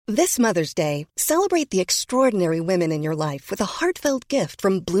This Mother's Day, celebrate the extraordinary women in your life with a heartfelt gift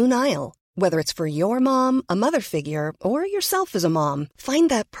from Blue Nile. Whether it's for your mom, a mother figure, or yourself as a mom, find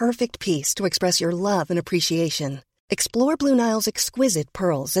that perfect piece to express your love and appreciation. Explore Blue Nile's exquisite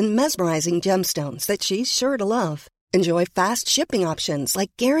pearls and mesmerizing gemstones that she's sure to love. Enjoy fast shipping options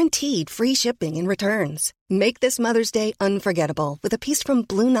like guaranteed free shipping and returns. Make this Mother's Day unforgettable with a piece from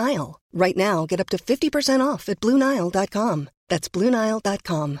Blue Nile. Right now, get up to 50% off at BlueNile.com. That's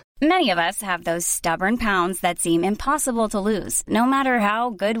BlueNile.com. Many of us have those stubborn pounds that seem impossible to lose, no matter how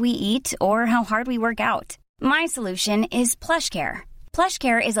good we eat or how hard we work out. My solution is PlushCare.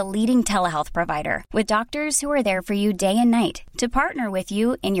 PlushCare is a leading telehealth provider with doctors who are there for you day and night to partner with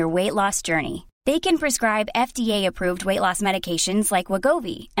you in your weight loss journey. They can prescribe FDA-approved weight loss medications like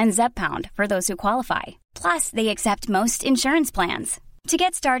Wegovy and Zepbound for those who qualify. Plus, they accept most insurance plans. To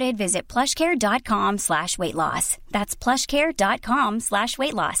get started, visit plushcare.com/weightloss. That's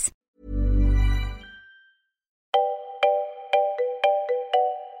plushcare.com/weightloss.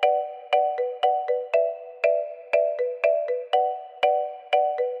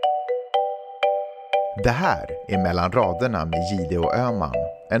 Det här är Mellan raderna med Gide och Öman,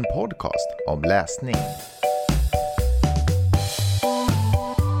 en podcast om läsning.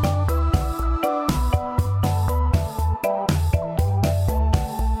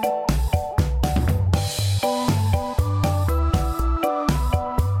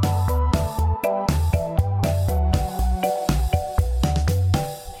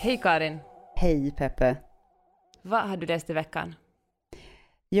 Hej Karin. Hej Peppe. Vad har du läst i veckan?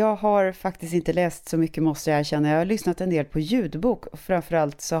 Jag har faktiskt inte läst så mycket, måste jag erkänna. Jag har lyssnat en del på ljudbok. Och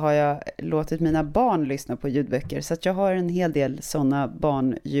framförallt så har jag låtit mina barn lyssna på ljudböcker. Så att jag har en hel del sådana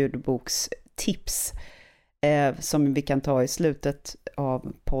barnljudbokstips som vi kan ta i slutet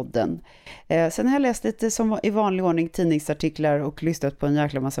av podden. Sen har jag läst lite som i vanlig ordning tidningsartiklar och lyssnat på en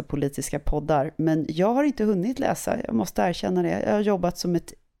jäkla massa politiska poddar. Men jag har inte hunnit läsa, jag måste erkänna det. Jag har jobbat som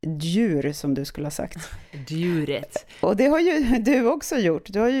ett djur, som du skulle ha sagt. Djuret. Och det har ju du också gjort.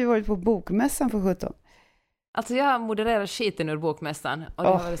 Du har ju varit på bokmässan för 17. Alltså jag har modererat skiten ur bokmässan och det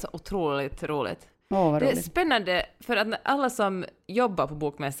har varit så otroligt roligt. Det är spännande för att alla som jobbar på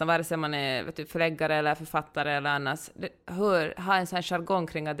bokmässan, vare sig man är förläggare eller författare eller annars, har en sån här jargong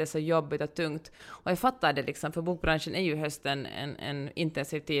kring att det är så jobbigt och tungt. Och jag fattar det liksom, för bokbranschen är ju hösten en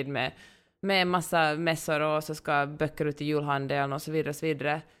intensiv tid med massa mässor och så ska böcker ut i julhandeln och så vidare och så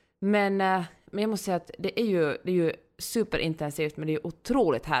vidare. Men jag måste säga att det är ju superintensivt, men det är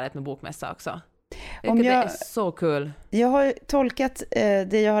otroligt härligt med bokmässa också. Det är så kul. Jag har tolkat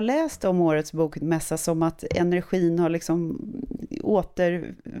det jag har läst om årets bokmässa som att energin har liksom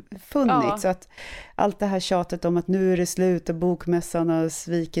återfunnits. Ja. Så att allt det här tjatet om att nu är det slut och bokmässan har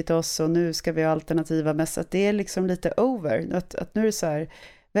svikit oss och nu ska vi ha alternativa mässor, det är liksom lite over. Att nu är det så här,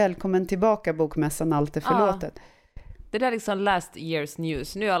 välkommen tillbaka bokmässan, allt är förlåtet. Ja. Det där är liksom last year's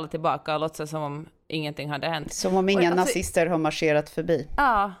news. Nu är alla tillbaka och låtsas som om ingenting hade hänt. Som om inga nazister har marscherat förbi.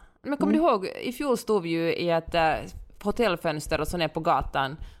 Ja, men kommer du ihåg, i fjol stod vi ju i ett hotellfönster och så ner på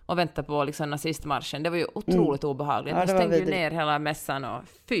gatan och väntade på liksom nazistmarschen. Det var ju otroligt obehagligt. Ja, det stängde ju ner hela mässan och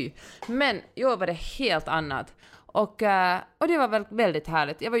fy. Men i år var det helt annat. Och det var väl väldigt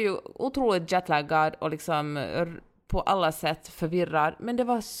härligt. Jag var ju otroligt jetlaggad och liksom på alla sätt förvirrad. Men det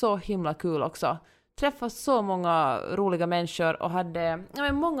var så himla kul också. Träffade så många roliga människor och hade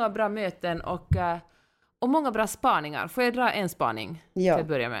många bra möten och många bra spaningar. Får jag dra en spaning till att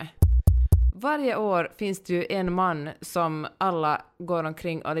börja med? Varje år finns det ju en man som alla går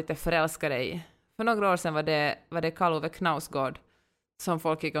omkring och lite förälskar i. För några år sedan var det Karl Ove Knausgård som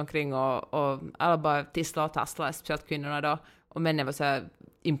folk gick omkring och alla bara tisslade och tasslade, speciellt kvinnorna då. Och männen var så här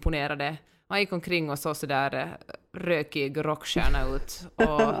imponerade. Han gick omkring och så där rökig rockstjärna ut.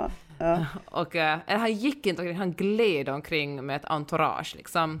 Och han gick inte omkring, han gled omkring med ett entourage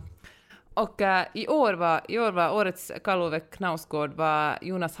liksom. Och i år var årets Karl Ove Knausgård var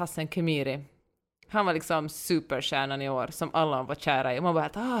Jonas Hassen Khemiri. Han var liksom superstjärnan i år som alla var kära i. Och man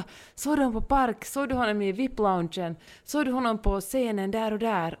bara såg du honom på park? Såg du honom i VIP-loungen? Såg du honom på scenen där och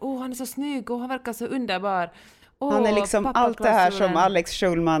där? Han är så snygg och han verkar så underbar. Han är liksom allt det här som Alex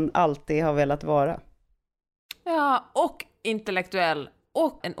Schulman alltid har velat vara. Ja, och intellektuell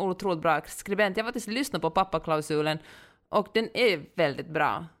och en otroligt bra skribent. Jag var faktiskt lyssnat på Pappaklausulen och den är väldigt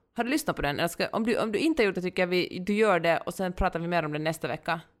bra. Har du lyssnat på den? Om du inte har gjort det tycker jag du gör det och sen pratar vi mer om det nästa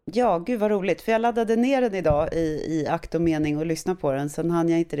vecka. Ja, gud vad roligt. För jag laddade ner den idag i akt och mening och lyssna på den. Sen hann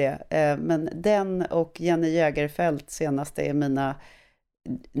jag inte det. Men den och Jenny Jägerfeldt senaste är mina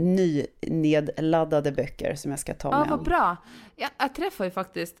nynedladdade böcker som jag ska ta med. Ja, vad bra. Jag träffar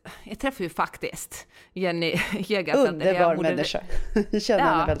ju faktiskt Jenny Jägerfeld. Underbar människa. Jag känner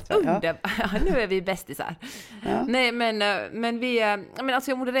henne väldigt bra. Ja, nu är vi bästisar. Ja. Nej, men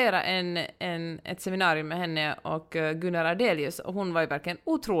jag modererade ett seminarium med henne och Gunnar Ardelius, och hon var ju verkligen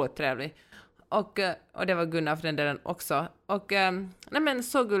otroligt trevlig. Och det var Gunnar för den delen också. Och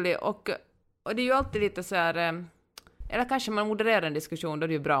så gullig. Och det är ju alltid lite så här... Eller kanske man modererar en diskussion, då är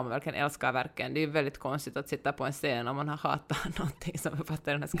det ju bra om man verkligen älskar verken. Det är ju väldigt konstigt att sitta på en scen om man har hatat någonting som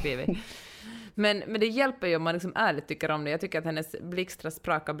författaren har skrivit. Men det hjälper ju om man liksom ärligt tycker om det. Jag tycker att hennes Blixtra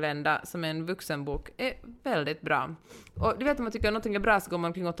spraka blända, som är en vuxenbok, är väldigt bra. Och du vet, om man tycker att någonting är bra så går man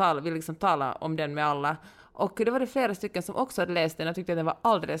omkring och vill liksom tala om den med alla. Och det var det flera stycken som också hade läst den och tyckte att den var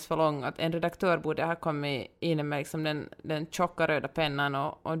alldeles för lång. Att en redaktör borde ha kommit in med liksom den tjocka röda pennan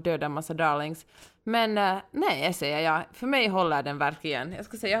och döda en massa darlings. Men nej, säger jag. För mig håller den verkligen. Jag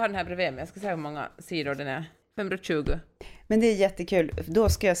ska säga, jag har den här bredvid mig. Jag ska säga hur många sidor den är. 520. Men det är jättekul. Då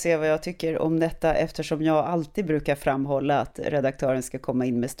ska jag se vad jag tycker om detta, eftersom jag alltid brukar framhålla att redaktören ska komma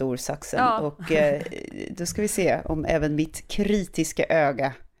in med storsaxen. Ja. Och då ska vi se om även mitt kritiska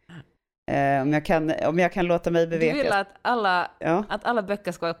öga, om jag kan låta mig bevekas. Du vill att alla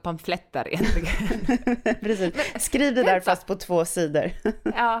böcker ska vara pamfletter egentligen. Precis. Skriv det där fast på 2 sidor.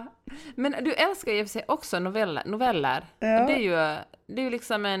 Ja, men du älskar ju också noveller. Ja. Det är ju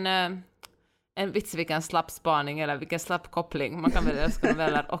liksom en vits, vilken slapp spaning eller vilken slapp koppling. Man kan väl älska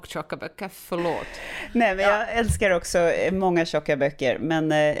noveller och tjocka böcker, förlåt. Nej, men jag älskar också många tjocka böcker, men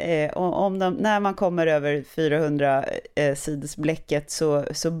när man kommer över 400 sidesbläcket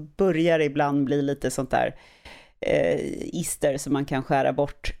så börjar det ibland bli lite sånt där ister som man kan skära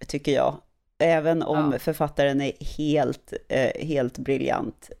bort, tycker jag. Även om författaren är helt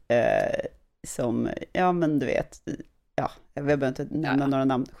briljant, som, ja men du vet... Ja, jag behöver inte nämna några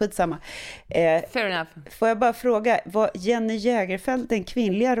namn. Skitsamma. Fair enough. Får jag bara fråga, var Jenny Jägerfeld den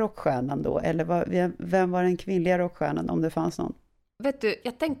kvinnliga rockstjärnan då? Eller vem var den kvinnliga rockstjärnan, om det fanns någon? Vet du,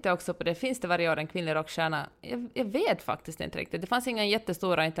 jag tänkte också på det. Finns det varje år en kvinnlig rockstjärna? Jag vet faktiskt inte riktigt. Det fanns inga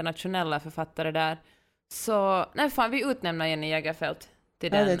jättestora internationella författare där. Så, nej fan, vi utnämnar Jenny Jägerfeld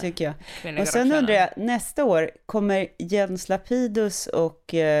till den. Ja, det tycker jag. Och sen undrar jag, nästa år kommer Jens Lapidus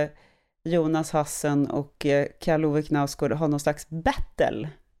och... Jonas Hassen och Karl-Ove Knausgård har någon slags battle,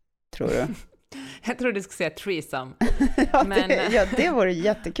 tror du? Jag tror du skulle säga threesome. Det vore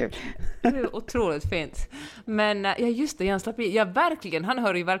jättekul. Det är otroligt fint. Men just det, Jens Lapidus, han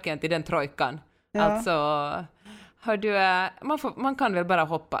hör ju verkligen till den trojkan. Ja. Alltså, hör du, man kan väl bara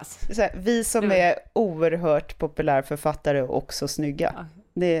hoppas. Vi som är oerhört populärförfattare och också snygga.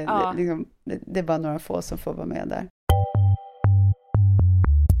 Ja. Det är bara några få som får vara med där.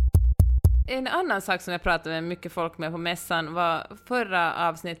 En annan sak som jag pratade med mycket folk med på mässan var förra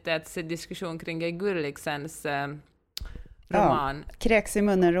avsnittets diskussion kring Geir Gulliksens roman. Ja, Kräks i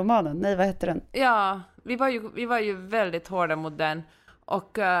munnen-romanen. Nej, vad heter den? Ja, vi var ju väldigt hårda mot den.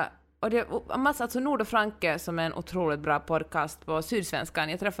 Och det alltså Nord och Franke, som är en otroligt bra podcast på Sydsvenskan.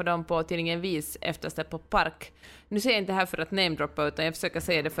 Jag träffade dem på tidningen Vis efter på Park. Nu säger jag inte här för att namedroppa, utan jag försöker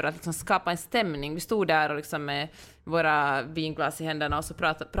säga det för att liksom skapa en stämning. Vi stod där och liksom med våra vinglas i händerna och så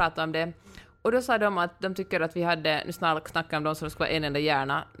pratade om det. Och då sa de att de tycker att vi hade, nu snackar om dem som det ska vara en enda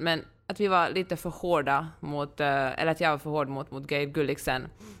hjärna, men att vi var lite för hårda eller att jag var för hård mot Geir Gulliksen.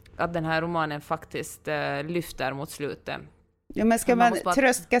 Att den här romanen faktiskt lyfter mot slutet. Ja, men ska man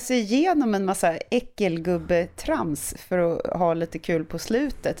tröska sig igenom en massa äckelgubbetrams för att ha lite kul på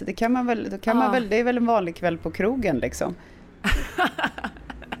slutet? Det kan man väl, det är väl en vanlig kväll på krogen liksom.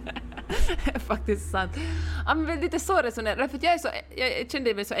 Faktiskt sant. Ja, men lite så resonerar. För jag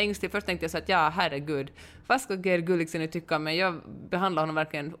kände mig så ängslig. Först tänkte jag så att herregud, vad ska Geir Gulliksen tycka om mig? Jag behandlar honom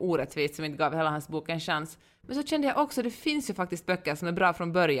verkligen orättvist som inte gav hela hans bok en chans. Men så kände jag också, det finns ju faktiskt böcker som är bra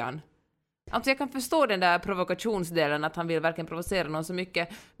från början. Alltså jag kan förstå den där provokationsdelen, att han vill verkligen provocera någon så mycket.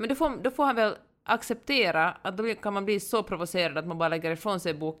 Men då får han väl acceptera att då kan man bli så provocerad att man bara lägger ifrån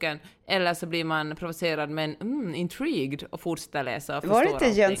sig boken, eller så blir man provocerad men intrigued och fortsätter läsa och var det inte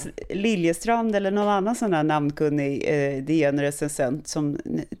allting. Jens Liljestrand eller någon annan sån här namnkunnig DN-recensent som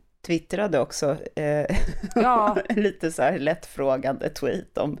twittrade också lite så här lättfrågande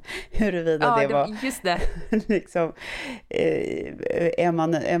tweet om huruvida det var just det. Liksom,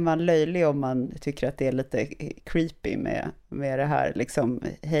 är man löjlig om man tycker att det är lite creepy med det här liksom,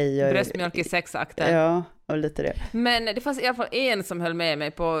 bröstmjölk i sexakten. Ja, och lite det. Men det fanns i alla fall en som höll med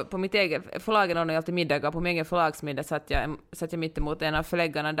mig på mitt eget förlagen, och jag alltid middagar på min egen förlagsmiddag satt jag mitt emot en av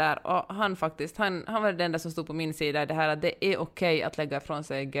förläggarna där, och han var den enda som stod på min sida i det här, att det är okej att lägga från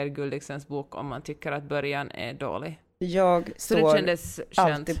sig Geir Gulliksens bok om man tycker att början är dålig. Jag står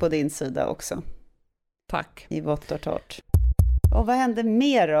alltid på din sida också. Tack. I vått och torrt. Och vad hände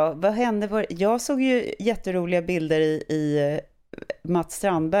mer då? Jag såg ju jätteroliga bilder i Mats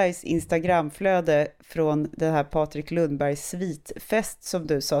Strandbergs Instagramflöde från det här Patrik Lundbergs svitfest som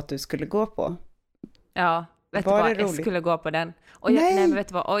du sa att du skulle gå på. Ja, vet du vad? Jag skulle gå på den. Och nej, vet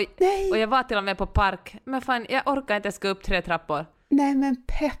du vad? Och jag var till och med på park. Men fan, jag orkar inte gå upp 3 trappor. Nej, men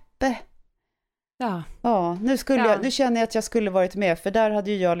Peppe. Ja, nu känner jag att jag skulle varit med, för där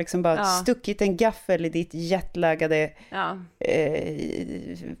hade ju jag liksom bara stuckit en gaffel i ditt jetlaggade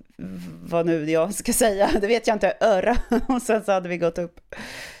vad nu jag ska säga, det vet jag inte, öra, och sen så hade vi gått upp.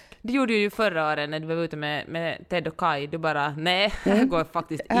 Det gjorde ju förra året när du var ute med Ted och Kai. Du bara, nej, här går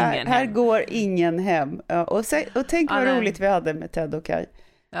faktiskt ingen hem. Här går ingen hem. Ja, och tänk vad roligt vi hade med Ted och Kai.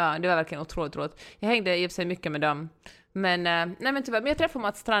 Ja, det var verkligen otroligt roligt. Jag hängde i och för sig mycket med dem. Men jag träffade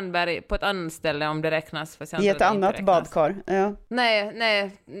Mats Strandberg på ett annat ställe, om det räknas. I ett annat badkar? Ja.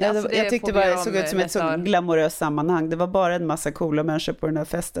 Nej. Alltså, jag tyckte bara det såg ut som ett så glamoröst sammanhang. Det var bara en massa coola människor på den här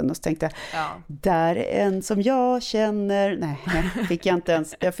festen. Och så tänkte jag, där är en som jag känner. Nej, fick jag inte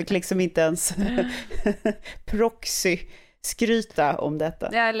ens. Jag fick liksom inte ens proxy skryta om detta.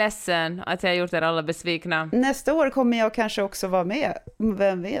 Jag är ledsen att jag har gjort er alla besvikna. Nästa år kommer jag kanske också vara med.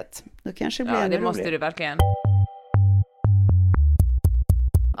 Vem vet? Då kanske blir det måste du verkligen.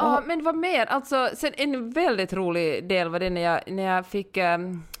 Ja, men vad mer? Alltså, sen en väldigt rolig del var det när jag fick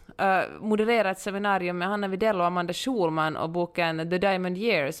moderera ett seminarium med Hanna Widell och Amanda Schulman och boken The Diamond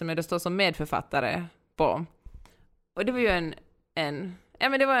Year, som jag då står som medförfattare på. Och det var ju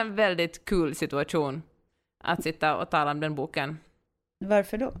det var en väldigt kul situation att sitta och tala om den boken.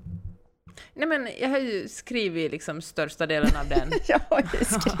 Varför då? Nej, men jag har ju skrivit liksom största delen av den. Jag har ju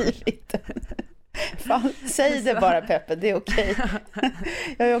skrivit den. Fan, säg det bara, Peppe, det är okej.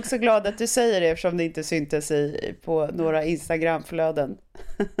 Jag är också glad att du säger det, eftersom det inte syntes på några Instagramflöden.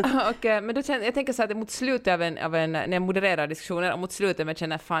 Okej, men då jag tänker så att mot slutet av en när jag modererar diskussioner, och mot slutet jag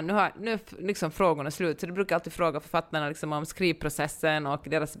känner fan, nu är liksom frågorna slut. Så det brukar alltid fråga författarna liksom om skrivprocessen och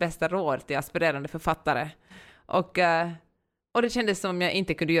deras bästa råd till aspirerande författare. Och det kändes som om jag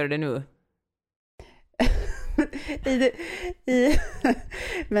inte kunde göra det nu.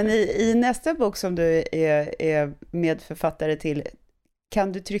 Men i nästa bok som du är medförfattare till,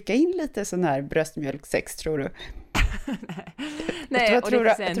 kan du trycka in lite sån här bröstmjölksex, tror du? Nej, jag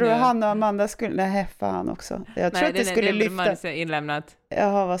tror Hanna och Amanda skulle... Nej, fan också. Jag tror att det skulle lyfta... inlämnat.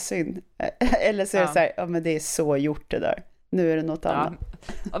 Jaha, vad synd. Eller så är det så här, men det är så gjort det där. Nu är det något annat.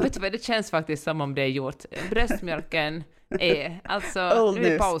 Och vet du vad, det känns faktiskt som om det är gjort. Bröstmjölken är... Alltså, nu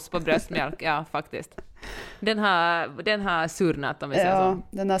är paus på bröstmjölk, ja, faktiskt. Den har surnat, om vi säger så. Ja,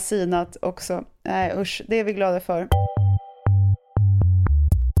 den har sinat också. Nej, usch, det är vi glada för.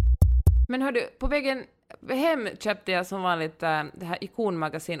 Men hördu, på vägen hem köpte jag som vanligt det här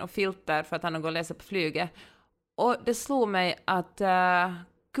ikonmagasin och filter för att han har gått och läsa på flyget. Och det slog mig att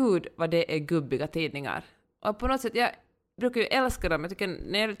gud vad det är gubbiga tidningar. Och på något sätt, jag brukar ju älska dem. Jag tycker,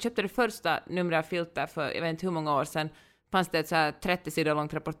 när jag köpte det första numret av filter för jag vet inte hur många år sedan, fanns det ett så här 30 sidor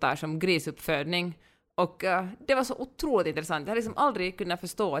långt reportage om grisuppfödning. Och det var så otroligt intressant. Jag har liksom aldrig kunnat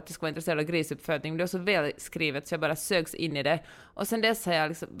förstå att jag skulle vara intresserad av grisuppfödning. Det var så väl skrivet så jag bara sögs in i det. Och sen dess har jag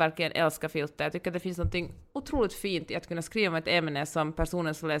liksom verkligen älskat filter. Jag tycker att det finns något otroligt fint i att kunna skriva om ett ämne som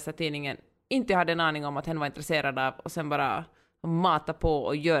personen som läser tidningen inte hade en aning om att hen var intresserad av. Och sen bara mata på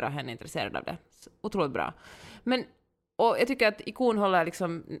och göra henne intresserad av det. Så otroligt bra. Och jag tycker att Ikon håller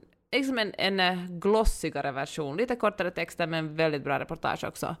liksom en glossigare version. Lite kortare texter men väldigt bra reportage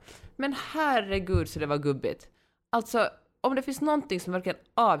också. Men herregud så det var gubbigt. Alltså, om det finns någonting som verkligen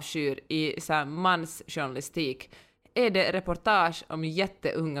avskyr i så här mansjournalistik, är det reportage om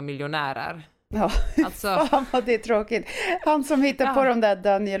jätteunga miljonärer. Ja, alltså, fan vad det är tråkigt. Han som hittar på de där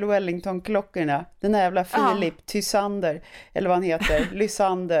Daniel Wellington-klockorna. Den här jävla Filip Tysander, eller vad han heter,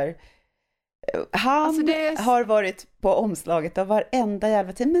 Lysander. Han alltså har varit på omslaget av varenda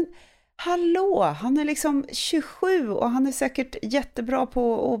jävla tid. Men hallå, han är liksom 27 och han är säkert jättebra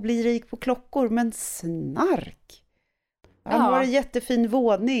på att bli rik på klockor, men snark. Han har en jättefin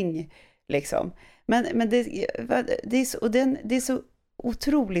våning liksom. Men det är så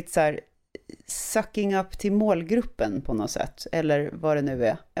otroligt så här sucking up till målgruppen på något sätt, eller vad det nu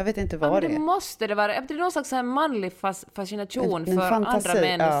är. Jag vet inte vad det är. Det måste det vara. Det är någon slags manlig fascination för fantasi, andra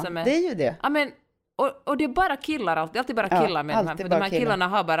män som är... det är ju det. Ja, men och det är bara killar, alltid bara killar med de här killarna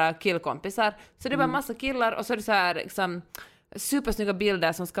har bara killkompisar. Så det är bara massa killar och så är det så här liksom supersnygga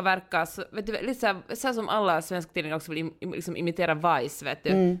bilder som ska verka så, vet du, lite så här som alla svenska tidningar också vill liksom imitera Vice, vet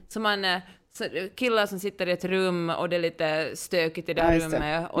du. Så man så killar som sitter i ett rum och det är lite stökigt i det här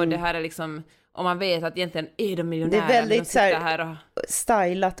rummet och det här är liksom, och man vet att egentligen är de miljonärer. Det är väldigt så här och...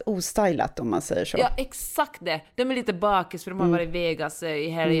 stylat, ostylat om man säger så. Ja, exakt det. De är lite bakis för de har varit i Vegas i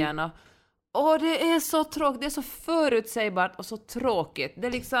helgen och det är så tråkigt, det är så förutsägbart och så tråkigt. Det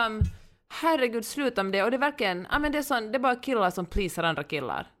är liksom, herregud, sluta med det. Och det är verkligen, det är bara killar som pleasar andra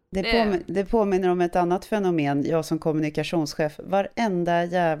killar. Det påminner om ett annat fenomen, jag som kommunikationschef. Varenda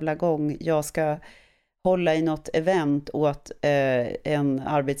jävla gång jag ska hålla i något event åt en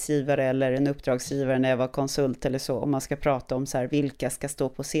arbetsgivare eller en uppdragsgivare när jag var konsult eller så, om man ska prata om så här, vilka ska stå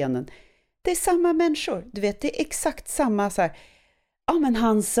på scenen. Det är samma människor, du vet, det är exakt samma så här, men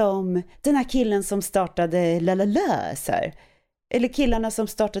han som, den här killen som startade lalala så här. Eller killarna som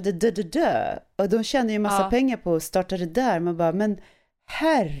startade dö. Och de tjänar ju massa pengar på att starta det där. Man bara, men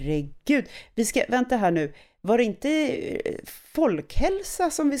herregud. Vi ska, vänta här nu. Var det inte folkhälsa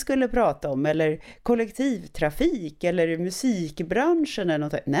som vi skulle prata om? Eller kollektivtrafik? Eller musikbranschen? Eller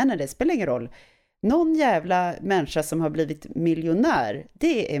något? Nej, det spelar ingen roll. Någon jävla människa som har blivit miljonär.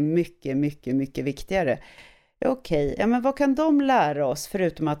 Det är mycket, mycket, mycket viktigare. Okej, men vad kan de lära oss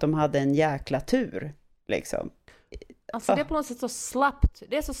förutom att de hade en jäkla tur? Liksom. Alltså det är på något sätt så slappt.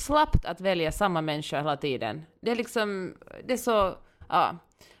 Det är så slappt att välja samma människa hela tiden. Det är liksom, det är så,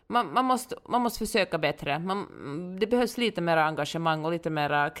 man måste försöka bättre. Det behövs lite mer engagemang och lite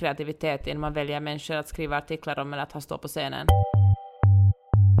mer kreativitet innan man väljer människor att skriva artiklar om eller att stå på scenen.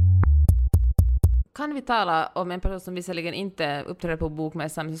 Kan vi tala om en person som visserligen inte uppträdde på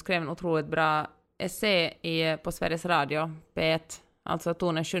bokmässan men som skrev en otroligt bra essä på Sveriges Radio, P1, alltså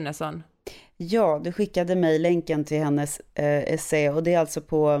Tone Schunnesson. Ja, du skickade mig länken till hennes essä och det är alltså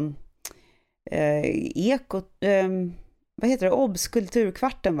på Eko, vad heter det? Obs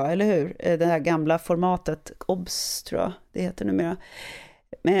kulturkvarten, va? Eller hur? Det här gamla formatet, Obs tror jag det heter numera.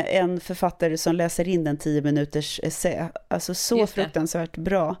 Med en författare som läser in den 10 minuters essä. Alltså så fruktansvärt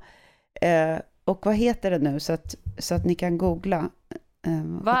bra. Och vad heter det nu så att ni kan googla?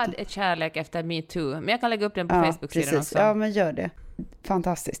 Vad är kärlek efter Me Too? Men jag kan lägga upp den på Facebook-sidan också. Ja, men gör det.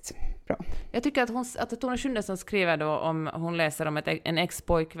 Fantastiskt. Bra. Jag tycker att Tone Schunnesson skriver då om, hon läser om en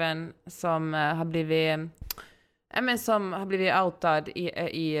ex-pojkvän som har blivit outad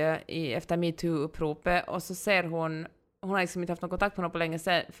i efter MeToo-uppropet och så ser hon har liksom inte haft någon kontakt med honom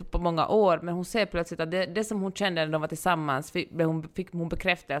på många år, men hon ser plötsligt att det som hon kände när de var tillsammans fick hon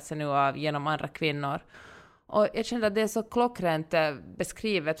bekräftelse nu genom andra kvinnor. Och jag kände att det är så klockrent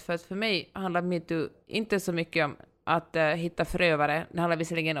beskrivet, för att för mig handlar MeToo inte så mycket om att hitta förövare, det handlar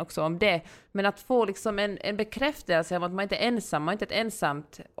visserligen också om det, men att få liksom en bekräftelse om att man inte är ensam, man är inte ett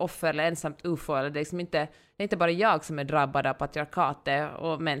ensamt offer eller ensamt ufo, eller det är inte bara jag som är drabbad av patriarkatet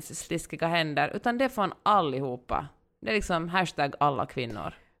och mäns sliskiga händer, utan det är från allihopa. Det är liksom hashtag alla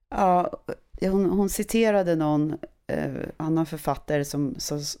kvinnor. Ja, hon citerade någon annan författare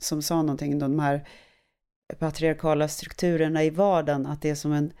som sa någonting om de här patriarkala strukturerna i vardagen, att det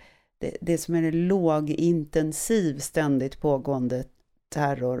är som en lågintensiv ständigt pågående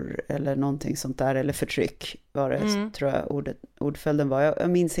terror eller någonting sånt där, eller förtryck var det, tror jag ordföljden var. Jag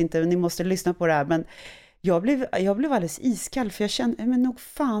minns inte, ni måste lyssna på det här, men jag blev alldeles iskall, för jag kände, men nog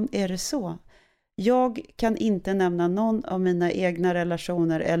fan är det så. Jag kan inte nämna någon av mina egna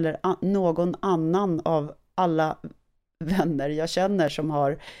relationer eller någon annan av alla vänner jag känner som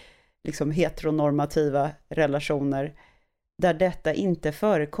har liksom heteronormativa relationer där detta inte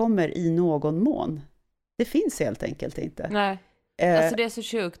förekommer i någon mån. Det finns helt enkelt inte. Nej, alltså det är så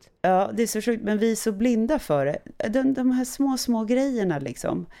sjukt. Ja, det är så sjukt, men vi är så blinda för det. De här små grejerna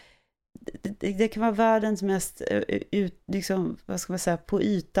liksom. Det kan vara världens mest liksom, vad ska man säga, på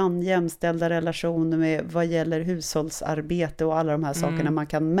ytan jämställda relationer med vad gäller hushållsarbete och alla de här sakerna man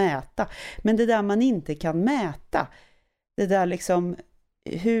kan mäta. Men det där man inte kan mäta, det där liksom,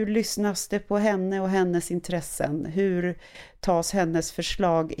 hur lyssnas det på henne och hennes intressen? Hur tas hennes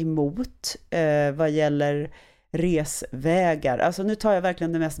förslag emot vad gäller resvägar? Alltså nu tar jag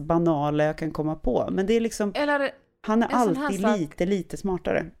verkligen det mest banala jag kan komma på. Men det är liksom, han är alltid lite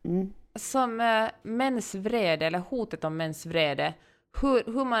smartare. Som mäns vrede, eller hotet om mäns vrede.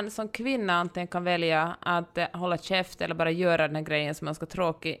 Hur man som kvinna antingen kan välja att hålla käft eller bara göra den här grejen som man ska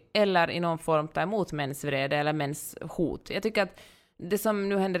tråkig, eller i någon form ta emot mäns vrede eller mäns hot. Jag tycker att det som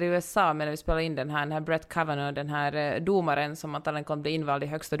nu händer i USA när vi spelar in den här Brett Kavanaugh, den här domaren som antagligen kommer bli invald i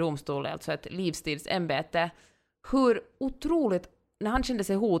högsta domstolen, alltså ett livstidsämbete, hur otroligt, när han kände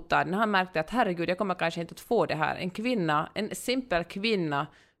sig hotad, när han märkte att herregud, jag kommer kanske inte att få det här. En simpel kvinna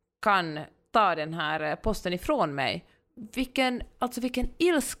kan ta den här posten ifrån mig. Vilken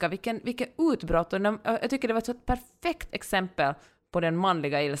ilska, vilken utbrott. Och jag tycker det var ett perfekt exempel på den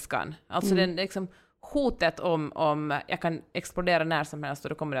manliga ilskan. Alltså den liksom hotet om jag kan explodera när som helst och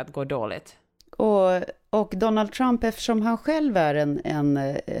då kommer det att gå dåligt. Och Donald Trump, eftersom han själv är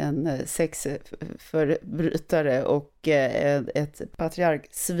en sexförbrytare och ett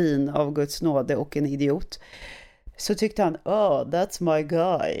patriarksvin av Guds nåde och en idiot, så tyckte han, that's my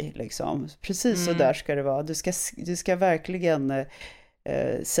guy, liksom. Precis så där ska det vara. Du ska verkligen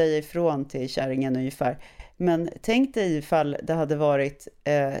säga ifrån till kärringen ungefär. Men tänk dig ifall det hade varit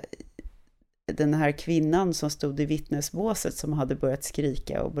den här kvinnan som stod i vittnesbåset som hade börjat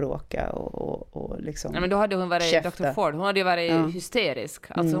skrika och bråka och liksom men då hade hon varit käfta. Dr. Ford. Hon hade ju varit hysterisk.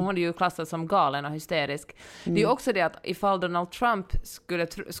 Alltså hon hade ju klassats som galen och hysterisk. Det är ju också det att ifall Donald Trump skulle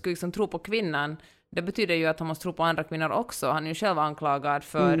liksom tro på kvinnan, det betyder ju att han måste tro på andra kvinnor också. Han är ju själv anklagad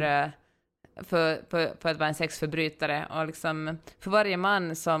för att vara en sexförbrytare. Och liksom för varje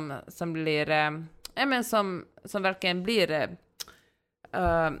man som blir som verkligen blir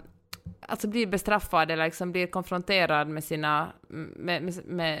alltså blir bestraffad eller liksom blir konfronterad med sina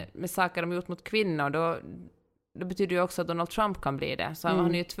med saker de gjort mot kvinnor, då betyder ju också att Donald Trump kan bli det. Så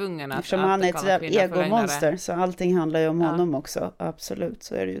han är ju tvungen att... Eftersom han är ett sådär egomonster, så allting handlar ju om honom också. Absolut,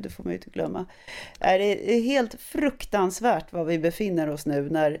 så är det ju. Det får man ju inte glömma. Det är helt fruktansvärt vad vi befinner oss nu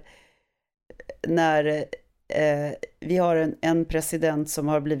när vi har en president som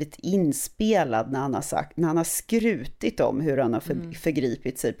har blivit inspelad när han har skrutit om hur han har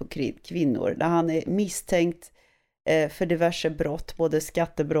förgripit sig på kvinnor. Där han är misstänkt för diverse brott, både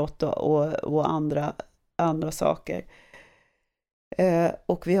skattebrott och andra saker.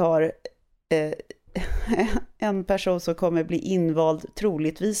 Och vi har en person som kommer bli invald,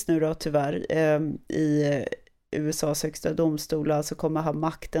 troligtvis nu då tyvärr, i USAs högsta domstol, alltså kommer ha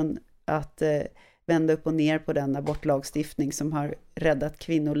makten att vända upp och ner på den abortlagstiftning som har räddat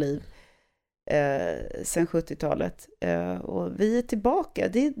kvinnoliv sedan 70-talet. Och vi är tillbaka.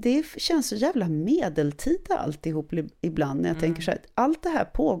 Det känns så jävla medeltida alltihop ibland när jag tänker så här, att allt det här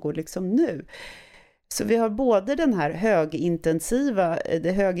pågår liksom nu. Så vi har både den här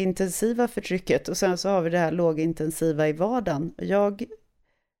det högintensiva förtrycket och sen så har vi det här lågintensiva i vardagen. Jag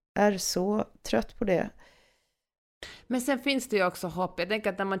är så trött på det. Men sen finns det ju också hopp. Jag tänker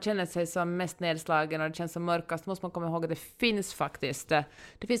att när man känner sig som mest nedslagen och det känns som mörkast, måste man komma ihåg att det finns faktiskt.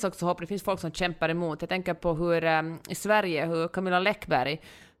 Det finns också hopp. Det finns folk som kämpar emot. Jag tänker på hur i Sverige, hur Camilla Läckberg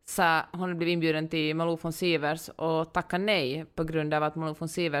hon blev inbjuden till Malou von Sivers och tackade nej på grund av att Malou von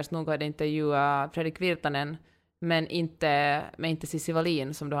Sivers nog hade intervjuat Fredrik Virtanen, men inte Cissi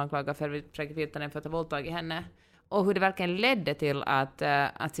Wallin som då anklagade Fredrik Virtanen för att ha våldtagit henne. Och hur det verkligen ledde till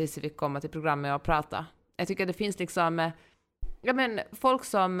att Cissi fick komma till programmet och prata. Jag tycker att det finns liksom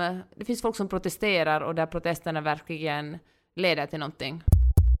det finns folk som protesterar och där protesterna verkligen leder till någonting.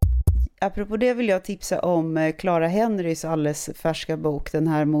 Apropå det vill jag tipsa om Clara Henrys alldeles färska bok, den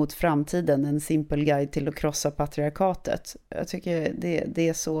här Mot framtiden, en simpel guide till att krossa patriarkatet. Jag tycker det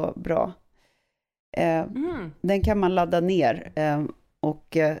är så bra. Den kan man ladda ner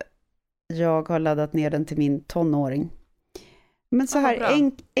och jag har laddat ner den till min tonåring. Men så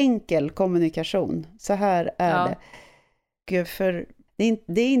här enkel kommunikation, så här är det. För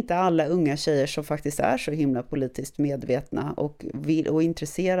det är inte alla unga tjejer som faktiskt är så himla politiskt medvetna och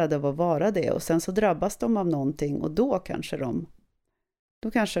intresserade av att vara det. Och sen så drabbas de av någonting och då kanske de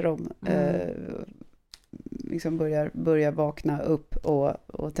liksom börjar vakna upp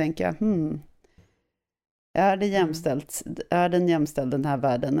och tänka, är det jämställt? Är den jämställd, den här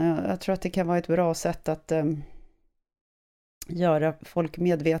världen? Jag tror att det kan vara ett bra sätt att göra folk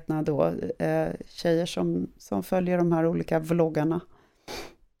medvetna då, tjejer som följer de här olika vloggarna.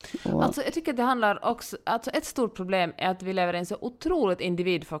 Alltså jag tycker att det handlar också, alltså ett stort problem är att vi lever i en så otroligt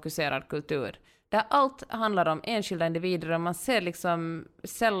individfokuserad kultur där allt handlar om enskilda individer och man ser liksom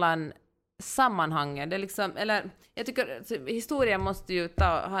sällan sammanhangen. Det är liksom, eller jag tycker alltså, historien måste ju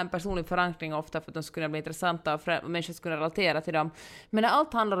ha en personlig förankring ofta för att de skulle bli intressanta och människor skulle relatera till dem. Men när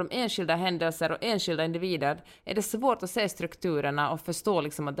allt handlar om enskilda händelser och enskilda individer är det svårt att se strukturerna och förstå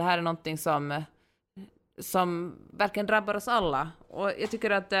liksom att det här är någonting som verkligen drabbar oss alla. Och jag tycker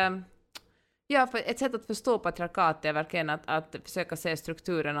att för ett sätt att förstå patriarkatet är verkligen att försöka se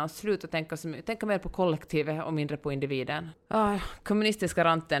strukturerna och sluta tänka mer på kollektivet och mindre på individen. Kommunistiska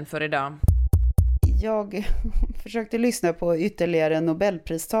ranten för idag. Jag försökte lyssna på ytterligare en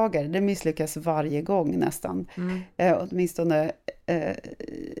Nobelpristagare. Det misslyckas varje gång nästan. Åtminstone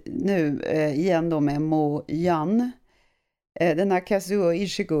nu igen då med Mo Yan. Den här Kazuo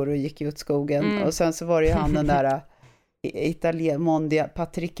Ishiguro gick ju åt skogen. Och sen så var det ju han den där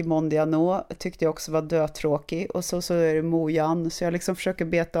Patrick Mondiano tyckte jag också var dötråkig. Och så är det Mo Yan. Så jag liksom försöker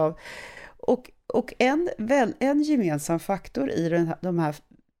beta av. Och en gemensam faktor i de här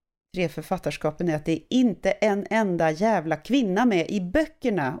 3 författarskapen är att det är inte en enda jävla kvinna med i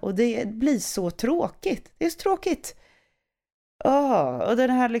böckerna. Och det blir så tråkigt. Det är så tråkigt. Och den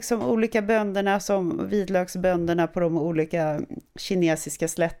här liksom olika bönderna som vitlöksbönderna på de olika kinesiska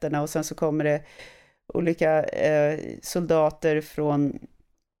slätterna, och sen så kommer det olika soldater från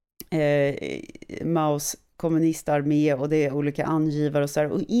Maos kommunistarmé, och det är olika angivare och så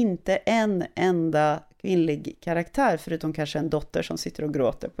här, och inte en enda kvinnlig karaktär förutom kanske en dotter som sitter och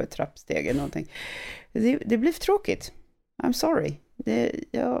gråter på ett trappsteg eller någonting. Det blir för tråkigt. I'm sorry.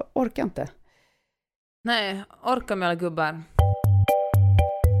 Jag orkar inte. Nej, orkar med alla gubbar.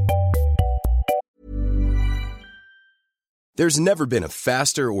 There's never been a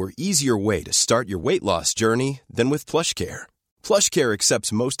faster or easier way to start your weight loss journey than with PlushCare. PlushCare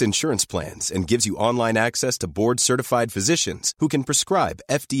accepts most insurance plans and gives you online access to board-certified physicians who can prescribe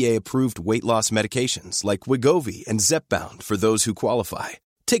FDA-approved weight loss medications like Wegovy and Zepbound for those who qualify.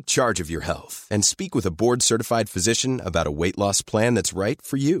 Take charge of your health and speak with a board-certified physician about a weight loss plan that's right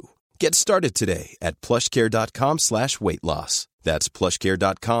for you. Get started today at plushcare.com/weightloss. That's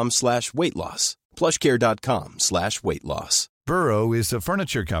plushcare.com/weightloss. plushcare.com/weightloss. Burrow is a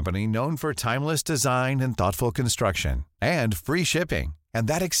furniture company known for timeless design and thoughtful construction, and free shipping, and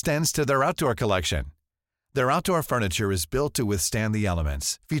that extends to their outdoor collection. Their outdoor furniture is built to withstand the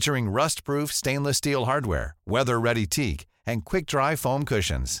elements, featuring rust-proof stainless steel hardware, weather-ready teak, and quick-dry foam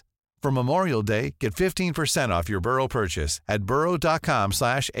cushions. For Memorial Day, get 15% off your Burrow purchase at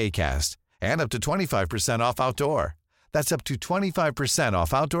burrow.com/acast, and up to 25% off outdoor. That's up to 25%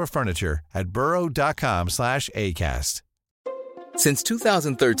 off outdoor furniture at burrow.com/acast. Since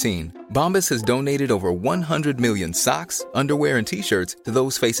 2013, Bombas has donated over 100 million socks, underwear, and T-shirts to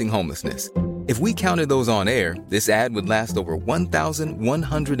those facing homelessness. If we counted those on air, this ad would last over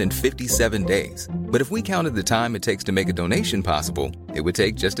 1,157 days. But if we counted the time it takes to make a donation possible, it would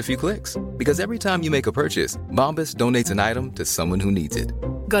take just a few clicks. Because every time you make a purchase, Bombas donates an item to someone who needs it.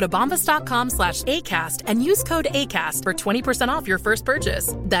 Go to bombas.com/ACAST and use code ACAST for 20% off your first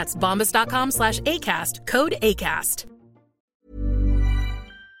purchase. That's bombas.com/ACAST, code ACAST.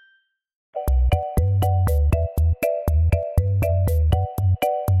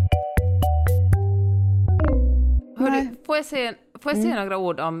 Får jag säga några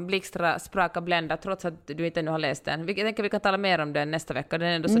ord om Blixtra, spraka, blända, trots att du inte ännu har läst den? Jag tänker vi kan tala mer om den nästa vecka. Den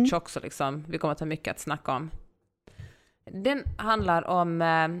är ändå så tjock så liksom, vi kommer att ha mycket att snacka om. Den handlar om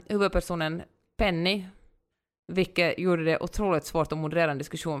huvudpersonen Penny, vilket gjorde det otroligt svårt att moderera en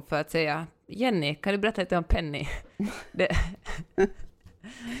diskussion för att säga, Jenny, kan du berätta lite om Penny?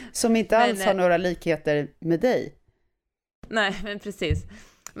 Som inte alls har några likheter med dig. Nej, men precis.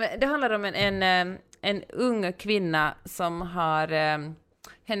 Men det handlar om en ung kvinna som har,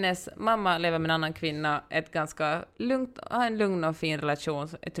 hennes mamma lever med en annan kvinna, har en lugn och fin relation,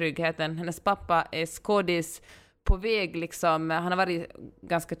 tryggheten. Hennes pappa är skådis på väg liksom, han har varit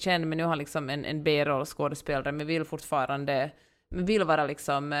ganska känd men nu har han liksom en B-roll skådespelare, men vill vara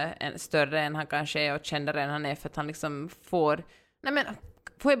liksom större än han kanske är och kändare än han är, för att han liksom får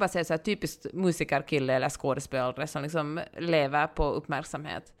jag bara säga så här, typiskt musikerkille eller skådespelare som liksom lever på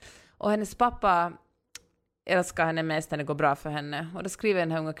uppmärksamhet. Och hennes pappa älskar henne mest när det går bra för henne. Och då skriver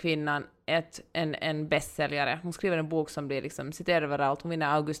den här unga kvinnan en bästsäljare. Hon skriver en bok som blir liksom citerad överallt. Hon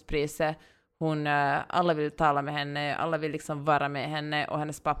vinner Augustpriset. Alla vill tala med henne. Alla vill liksom vara med henne. Och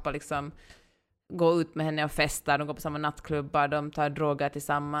hennes pappa liksom går ut med henne och festar. De går på samma nattklubbar. De tar droger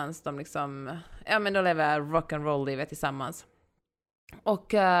tillsammans. De liksom, de lever rock'n'roll-livet tillsammans.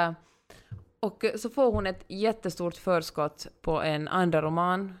 Och så får hon ett jättestort förskott på en andra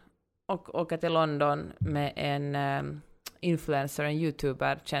roman. Och åka till London med en influencer, en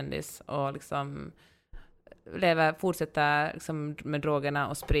YouTuber-kändis, och liksom fortsätter liksom med drogerna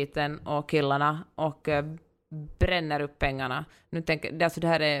och spriten och killarna och bränner upp pengarna. Nu tänker alltså det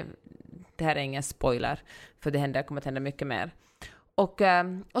här är ingen spoiler, för det kommer att hända mycket mer. Och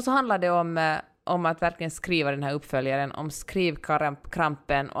så handlar det om att verkligen skriva den här uppföljaren, om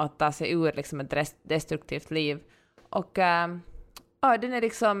skrivkrampen och att ta sig ur liksom ett destruktivt liv. Och den är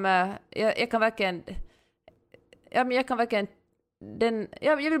liksom, jag kan verkligen,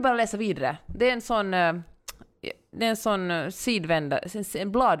 jag vill bara läsa vidare. Det är en sån sidvändare,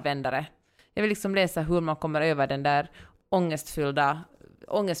 en bladvändare. Jag vill liksom läsa hur man kommer över den där ångestfyllda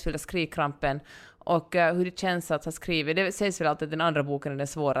skrivkrampen och hur det känns att ha skrivit. Det sägs väl alltid att den andra boken är den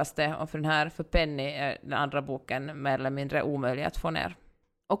svåraste, och för Penny är den andra boken mer eller mindre omöjlig att få ner.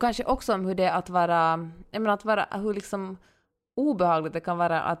 Och kanske också om hur det är att vara hur liksom obehagligt det kan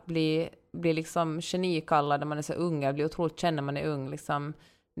vara att bli liksom genikallad när man är så ung. Jag blir otroligt känd när man är ung. Liksom,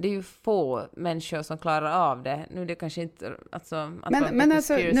 det är ju få människor som klarar av det. Nu är det kanske inte... Alltså, men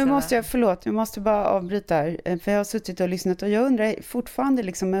alltså, nu måste jag bara avbryta här. För jag har suttit och lyssnat och jag undrar fortfarande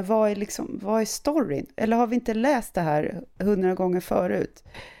liksom, men vad är storyn? Eller har vi inte läst det här 100 gånger förut?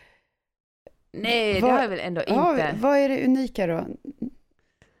 Nej, det har jag väl ändå inte. Vad är det unika då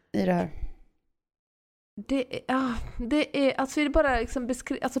i det här? Det är alltså det är bara liksom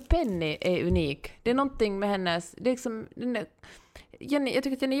alltså Penny är unik. Det är någonting med hennes, det är liksom jag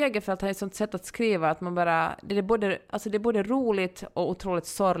tycker att Jenny Jägerfeld har ett sånt sätt att skriva att man bara det är både roligt och otroligt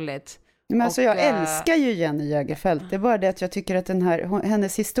sorgligt. Men alltså jag älskar ju Jenny Jägerfeld. Det är bara det att jag tycker att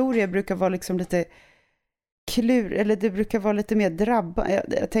hennes historia brukar vara liksom lite eller det brukar vara lite mer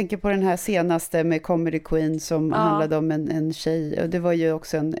jag tänker på den här senaste med Comedy Queen som handlade om en tjej, och det var ju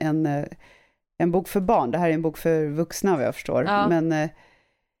också en bok för barn. Det här är en bok för vuxna vad jag förstår. Ja. Men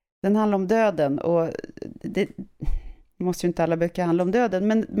den handlar om döden och det måste ju inte alla böcker handla om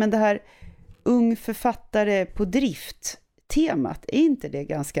döden, men det här ung författare på drift temat, är inte det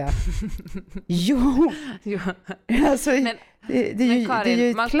ganska jo. Alltså, men, det är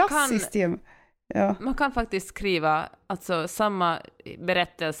ju ett klassiskt tema. Ja. Man kan faktiskt skriva alltså samma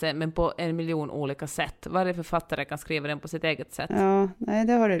berättelse men på 1 miljon olika sätt. Varje författare kan skriva den på sitt eget sätt. Ja, nej,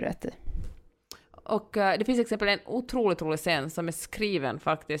 det har du rätt i. Och det finns exempel en otroligt rolig scen som är skriven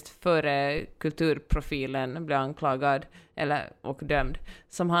faktiskt före kulturprofilen blev anklagad och dömd,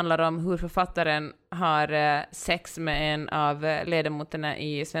 som handlar om hur författaren har sex med en av ledamoterna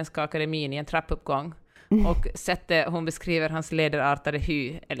i Svenska Akademin i en trappuppgång. Och sättet hon beskriver hans ledarartade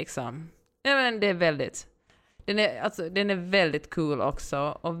hy är liksom... Ja, men det är väldigt... Den är väldigt cool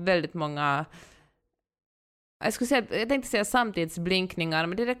också, och väldigt många... Jag tänkte säga samtidsblinkningar,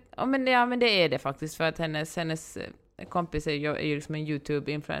 men det är det faktiskt, för att hennes kompis är ju liksom en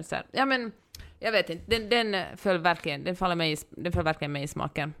YouTube-influencer. Ja, men jag vet inte, den föll verkligen mig i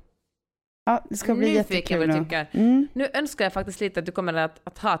smaken. Ja, det ska bli jättekul nu. Nu önskar jag faktiskt lite att du kommer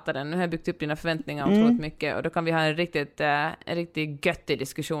att hata den. Nu har jag byggt upp dina förväntningar otroligt mycket, och då kan vi ha en riktigt göttig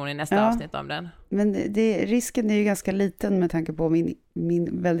diskussion i nästa avsnitt om den. Men risken är ju ganska liten med tanke på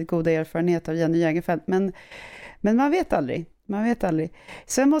min väldigt goda erfarenhet av Jenny Jägerfeld. Men man vet aldrig.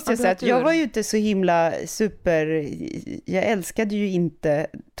 Sen måste jag säga att jag var ju inte så himla jag älskade ju inte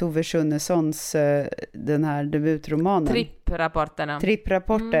Tove Schunnesons den här debutromanen.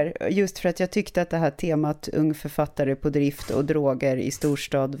 Tripprapporter. Just för att jag tyckte att det här temat ung författare på drift och droger i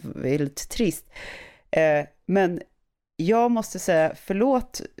storstad var väldigt trist. Men jag måste säga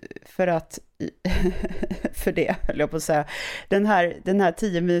förlåt för det, höll jag på att säga. Den här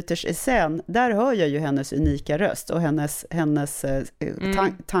 10 minuters essän, där hör jag ju hennes unika röst och hennes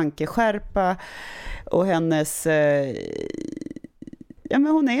tankeskärpa och hennes men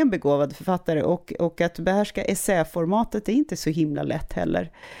hon är en begåvad författare, och att behärska essäformatet är inte så himla lätt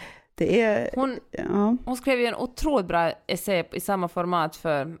heller. Hon skrev ju en otroligt bra essä i samma format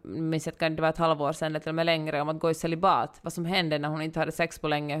för, det var ett halvår sedan eller till och med längre, om att gå i celibat. Vad som hände när hon inte hade sex på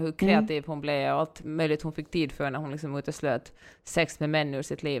länge, hur kreativ hon blev och allt möjligt hon fick tid för när hon liksom uteslöt sex med män ur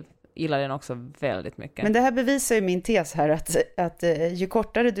sitt liv. Gillar den också väldigt mycket. Men det här bevisar ju min tes här att ju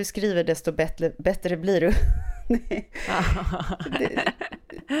kortare du skriver desto bättre blir du.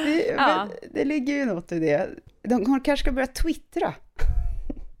 Det ligger ju något i det. Hon kanske ska börja twittra.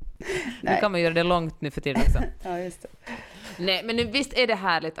 Nu kan man göra det långt nu för tiden också. Ja, just det. Nej, men nu, visst är det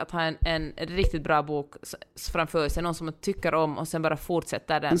härligt att ha en riktigt bra bok framför sig, någon som man tycker om och sen bara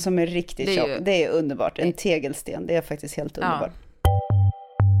fortsätta den. Som är riktigt tjock. Det är underbart. En tegelsten, det är faktiskt helt underbart.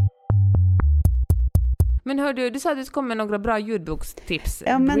 Men hör du sa att du kom med några bra ljudbokstips.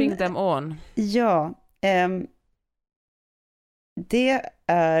 Bring them on. Ja, det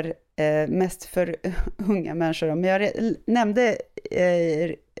är mest för unga människor. Men jag nämnde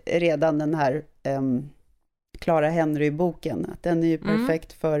redan den här Clara Henry-boken. Att den är ju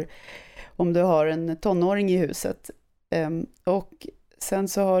perfekt för om du har en tonåring i huset. Och sen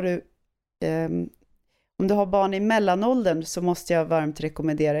så har du om du har barn i mellanåldern, så måste jag varmt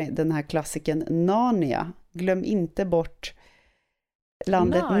rekommendera den här klassiken Narnia. Glöm inte bort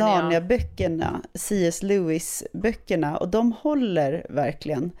landet Narnia-böckerna, C.S. Lewis-böckerna, och de håller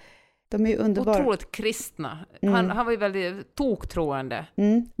verkligen. De är ju underbara. Otroligt kristna. Han var ju väldigt toktroende.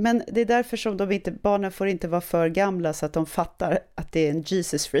 Men det är därför som barnen får inte vara för gamla så att de fattar att det är en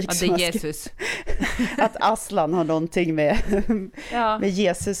Jesus-freak. Att det är Jesus. Att Aslan har någonting med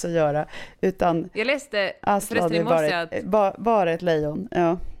Jesus att göra. Utan jag läste Aslan är bara ett lejon.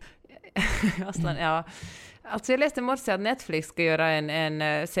 Ja. Aslan, ja. Alltså jag läste i morse att Netflix ska göra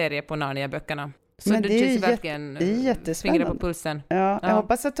en serie på Narnia-böckerna. Så men det är känns ju verkligen jättespännande. på pulsen. Ja, jag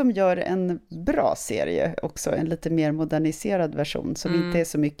hoppas att de gör en bra serie också, en lite mer moderniserad version som inte är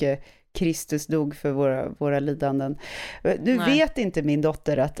så mycket Kristus dog för våra lidanden. Nu vet inte min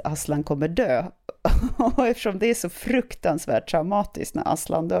dotter att Aslan kommer dö. Och eftersom det är så fruktansvärt traumatiskt när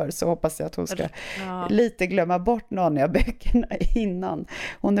Aslan dör, så hoppas jag att hon ska lite glömma bort Narnia-böckerna innan.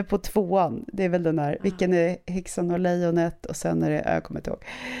 Hon är på 2:an. Det är väl den här, vilken är Häxan och lejonet, och sen är det, jag kommer inte ihåg.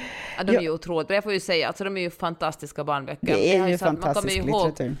 Ja, de är ju otroligt, jag får ju säga, alltså de är ju fantastiska barnböcker. Det är ju fantastisk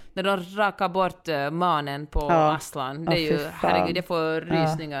litteratur. När de rakar bort manen på Aslan, det är ju, herregud, jag får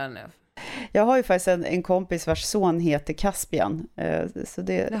rysningar. Jag har ju faktiskt en kompis vars son heter Caspian. Så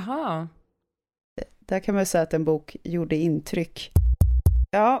det, där kan man ju säga att en bok gjorde intryck.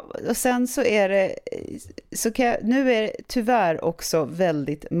 Ja, och sen så är det, nu är det tyvärr också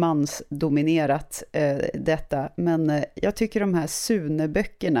väldigt mansdominerat detta, men jag tycker de här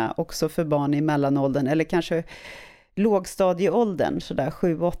Sune-böckerna också för barn i mellanåldern, eller kanske lågstadieåldern, sådär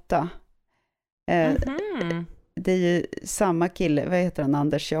 7-8. Det är ju samma kille, vad heter han,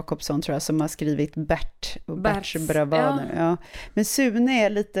 Anders Jakobsson tror jag, som har skrivit Bert och Berts bravader. Ja. Men Sune är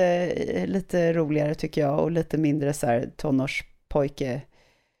lite roligare tycker jag, och lite mindre så här tonårspojke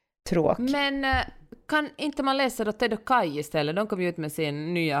tråk. Men kan inte man läsa då Ted och Kai istället? De kom ju ut med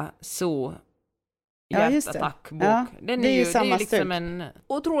sin nya hjärtattackbok. Ja, den är ju samma liksom en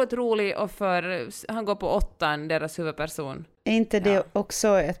otroligt rolig, och han går på 8:an, deras huvudperson. Är inte det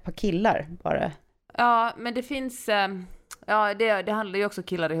också ett par killar bara? Ja, men det finns... det handlar ju också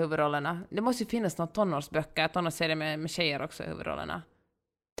killar i huvudrollerna. Det måste ju finnas någon tonårsserie med tjejer också i huvudrollerna.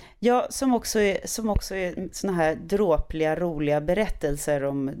 Ja, som också är såna här dråpliga, roliga berättelser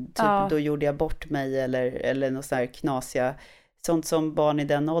om typ då gjorde jag bort mig eller något sånt här knasiga. Sånt som barn i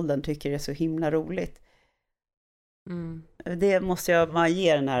den åldern tycker är så himla roligt. Det måste man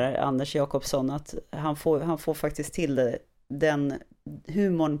ge den här Anders Jakobsson, att han får faktiskt till det. Den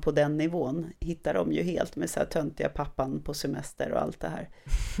humorn på den nivån hittar de ju helt med så här töntiga pappan på semester och allt det här.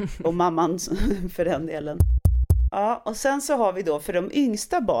 Och mamman för den delen. Ja, och sen så har vi då för de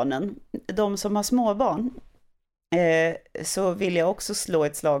yngsta barnen, de som har småbarn, så vill jag också slå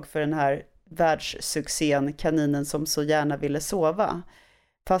ett slag för den här världssuccén Kaninen som så gärna ville sova.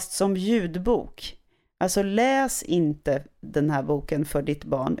 Fast som ljudbok. Alltså läs inte den här boken för ditt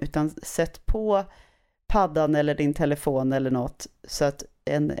barn, utan sätt på paddan eller din telefon eller något, så att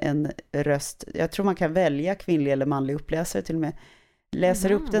en röst, jag tror man kan välja kvinnlig eller manlig uppläsare till och med,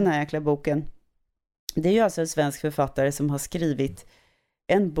 läser upp den här jäkla boken. Det är ju alltså en svensk författare som har skrivit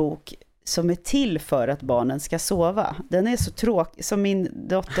en bok som är till för att barnen ska sova. Den är så tråkig, som min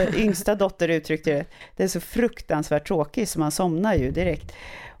yngsta dotter uttryckte det, det är så fruktansvärt tråkig så man somnar ju direkt.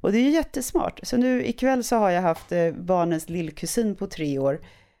 Och det är ju jättesmart. Så nu ikväll så har jag haft barnens lillkusin på 3 år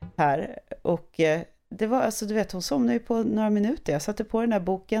här, och det var alltså, du vet, hon somnade ju på några minuter. Jag satte på den här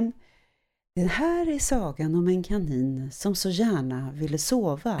boken. Den här är sagan om en kanin som så gärna ville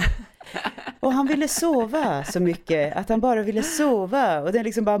sova. Och han ville sova så mycket att han bara ville sova. Och den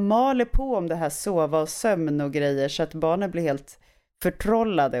liksom bara maler på om det här sova och sömn och grejer, så att barnen blir helt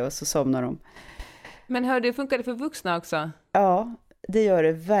förtrollade och så somnar de. Men hör du, funkar det för vuxna också? Ja, det gör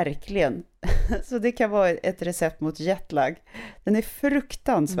det verkligen. Så det kan vara ett recept mot jetlag. Den är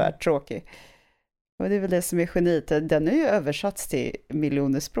fruktansvärt tråkig. Och det är väl det som är geniet. Den är ju översatts till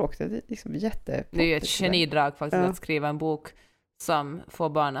miljoner språk. Det är liksom jättepoppigt. Det är ju ett genidrag faktiskt att skriva en bok som får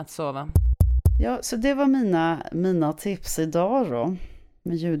barn att sova. Ja, så det var mina tips idag då.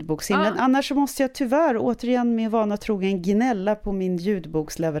 Med ljudbokshimlen. Annars så måste jag tyvärr återigen med vana trogen gnälla på min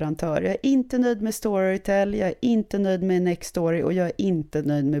ljudboksleverantör. Jag är inte nöjd med Storytel, jag är inte nöjd med Nextory och jag är inte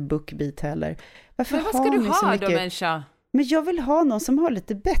nöjd med Bookbeat heller. Varför men vad ska du ha då, människa? Men jag vill ha någon som har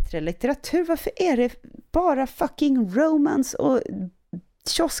lite bättre litteratur. Varför är det bara fucking romance och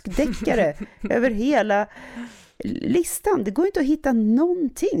kioskdeckare över hela listan? Det går inte att hitta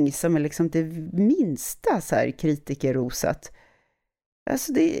någonting som är liksom det minsta så här kritikerrosat.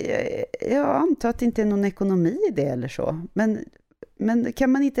 Alltså jag antar att det inte är någon ekonomi i det eller så. Men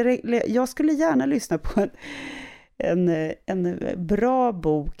kan man inte... Jag skulle gärna lyssna på en bra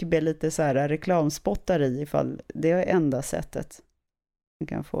bok med lite så här reklamspottar i, ifall det är enda sättet man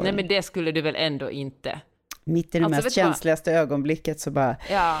kan få. Nej, men det skulle du väl ändå inte? Mitt i det mest känsligaste ögonblicket så bara...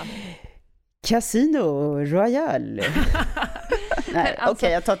 Ja. Casino Royale. Nej, alltså,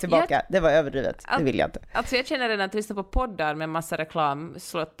 okej, jag tar tillbaka. Det var överdrivet. Det vill jag inte. Alltså jag känner redan att lyssna på poddar med massa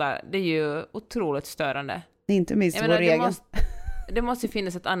reklamslottar. Det är ju otroligt störande. Det är inte minst vår egen. Det måste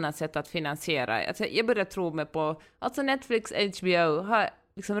finnas ett annat sätt att finansiera. Alltså jag börjar tro mig på... Alltså Netflix, HBO har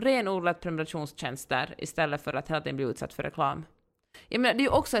liksom renodlat prenumerationstjänster istället för att hela tiden bli utsatt för reklam. Jag menar, det är ju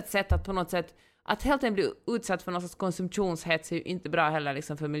också ett sätt att på något sätt att helt enkelt bli utsatt för någon sorts konsumtionshets är ju inte bra heller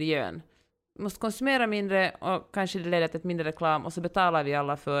liksom för miljön. Vi måste konsumera mindre och kanske det leder till ett mindre reklam och så betalar vi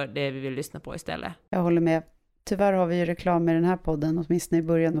alla för det vi vill lyssna på istället. Jag håller med. Tyvärr har vi ju reklam i den här podden, åtminstone i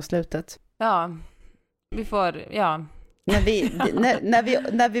början och slutet. Ja, vi får, ja.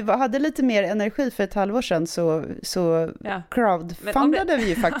 När vi hade lite mer energi för ett halvår sedan så crowdfundade vi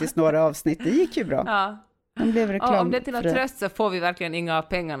ju faktiskt några avsnitt. Det gick ju bra. Ja. De blev reklam. Om det är till något tröst så får vi verkligen inga av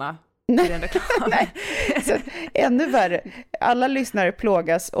pengarna. Nej. Så, ännu värre. Alla lyssnare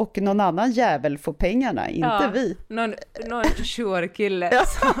plågas och någon annan jävel får pengarna, inte vi. Någon 20-årig kille. Ja,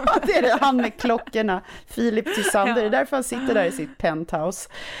 det är det. Han med klockorna. Filip Tysander. Det är därför han sitter där i sitt penthouse.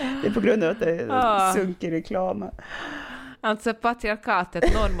 Det är på grund av att det är sunkig reklam. Alltså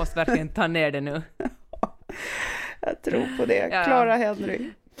patriarkatet, någon måste verkligen ta ner det nu. Jag tror på det. Clara Henry.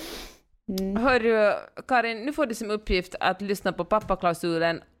 Hörru, Karin, nu får du som uppgift att lyssna på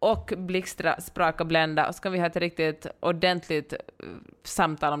pappaklausulen och Blixtra, spraka, blända. Och ska vi ha ett riktigt ordentligt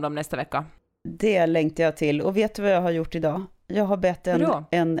samtal om dem nästa vecka? Det längtar jag till. Och vet du vad jag har gjort idag? Jag har bett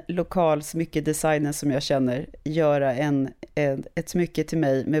en lokal smyckedesigner som jag känner göra ett smycke till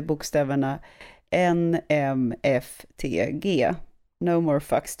mig med bokstäverna NMFTG. No more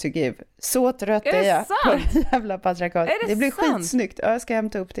fucks to give. Så trött är jag på jävla patriarkat. Det blir skitsnyggt. Ja, jag ska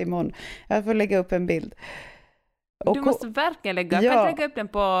hämta upp det imorgon. Jag får lägga upp en bild. Och du måste verkligen lägga. Jag kan lägga upp den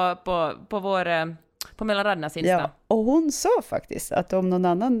på Mellanradernas Insta. Ja, och hon sa faktiskt att om någon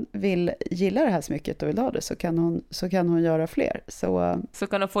annan vill gilla det här smycket och vill ha det så kan hon göra fler. Så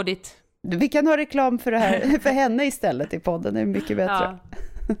kan hon få ditt. Vi kan ha reklam för det här för henne istället i podden. Det är mycket bättre.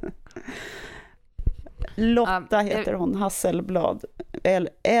 Ja. Lotta heter hon, Hasselblad.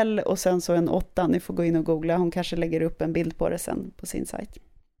 L och sen så en 8. Ni får gå in och googla. Hon kanske lägger upp en bild på det sen på sin sajt.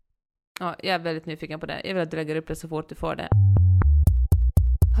 Ja, jag är väldigt nyfiken på det. Jag vill att du lägger upp det så fort du får det.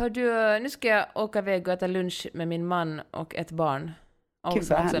 Hör du, nu ska jag åka iväg och äta lunch med min man och ett barn. Och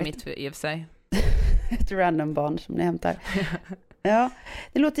som också är mitt i och för sig. Ett random barn som ni hämtar. Ja,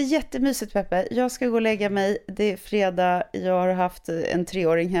 det låter jättemysigt, Peppe. Jag ska gå och lägga mig. Det är fredag. Jag har haft en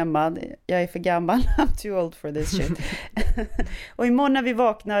 3-åring hemma. Jag är för gammal. I'm too old for this shit. Och imorgon när vi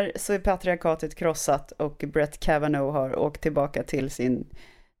vaknar så är patriarkatet krossat och Brett Kavanaugh har åkt tillbaka till sin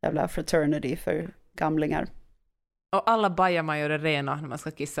jävla fraternity för gamlingar. Och alla bajamajor är rena när man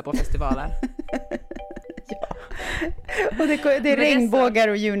ska kissa på festivaler. Ja. Och det är regnbågar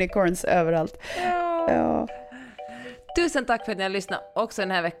och unicorns överallt. Ja. Tusen tack för att ni har lyssnat också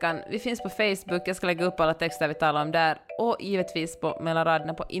den här veckan. Vi finns på Facebook, jag ska lägga upp alla texter vi talar om där. Och givetvis på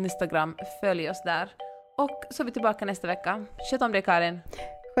Mellanraderna på Instagram. Följ oss där. Och så är vi tillbaka nästa vecka. Sköt om dig, Karin.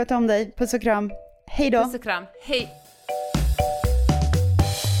 Sköt om dig. Puss och kram. Hej då. Puss och kram. Hej.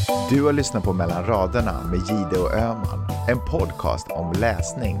 Du har lyssnat på Mellan raderna med Gide och Öman. En podcast om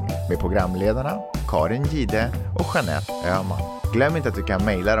läsning med programledarna Karin Gide och Jeanette Öman. Glöm inte att du kan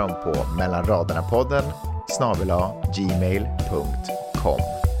mejla dem på mellanraderna-podden@gmail.com.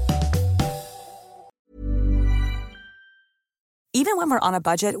 Even when we're on a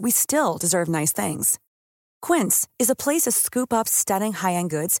budget, we still deserve nice things. Quince is a place to scoop up stunning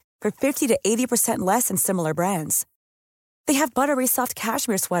high-end goods for 50 to 80% less than similar brands. They have buttery soft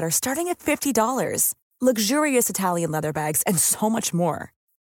cashmere sweaters starting at $50, luxurious Italian leather bags, and so much more.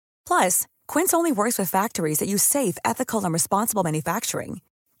 Plus, Quince only works with factories that use safe, ethical, and responsible manufacturing.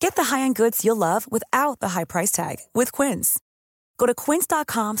 Get the high-end goods you'll love without the high price tag with Quince. Go to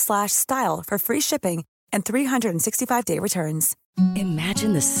quince.com/style for free shipping and 365-day returns.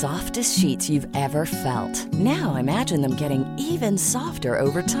 Imagine the softest sheets you've ever felt. Now imagine them getting even softer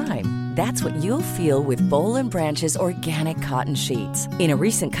over time. That's what you'll feel with Boll & Branch's organic cotton sheets. In a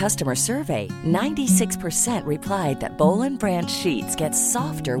recent customer survey, 96% replied that Boll & Branch sheets get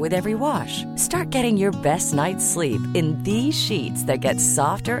softer with every wash. Start getting your best night's sleep in these sheets that get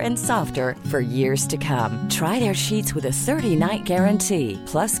softer and softer for years to come. Try their sheets with a 30-night guarantee.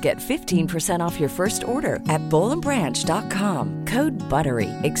 Plus, get 15% off your first order at bollandbranch.com. Code BUTTERY.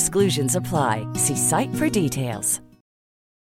 Exclusions apply. See site for details.